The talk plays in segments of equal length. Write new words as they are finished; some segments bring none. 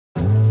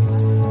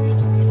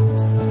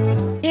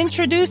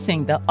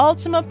Introducing the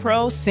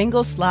UltimaPro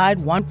Single Slide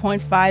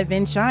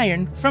 1.5-inch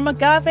iron from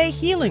Agave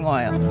Healing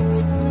Oil.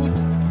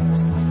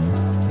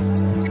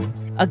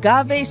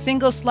 Agave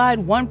Single Slide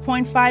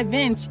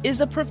 1.5-inch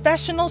is a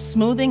professional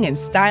smoothing and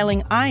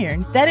styling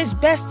iron that is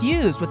best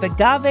used with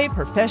Agave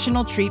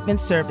Professional Treatment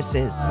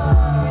Services.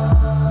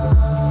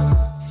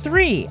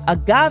 3.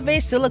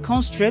 Agave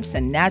silicone strips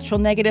and natural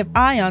negative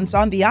ions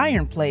on the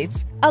iron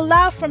plates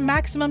allow for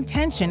maximum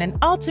tension and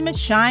ultimate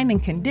shine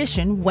and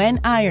condition when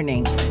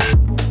ironing.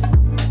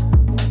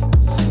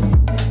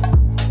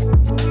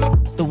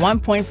 The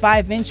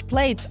 1.5-inch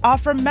plates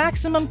offer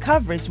maximum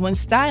coverage when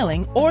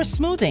styling or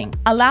smoothing,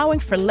 allowing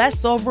for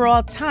less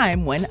overall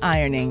time when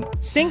ironing.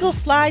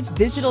 SingleSlide's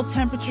digital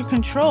temperature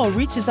control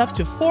reaches up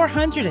to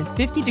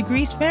 450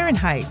 degrees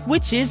Fahrenheit,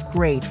 which is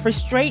great for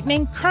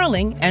straightening,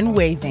 curling, and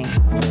waving.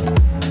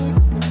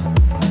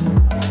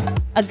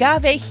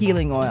 Agave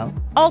Healing Oil,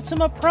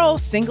 UltimaPro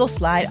Single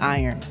Slide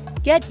Iron.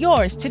 Get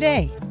yours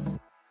today.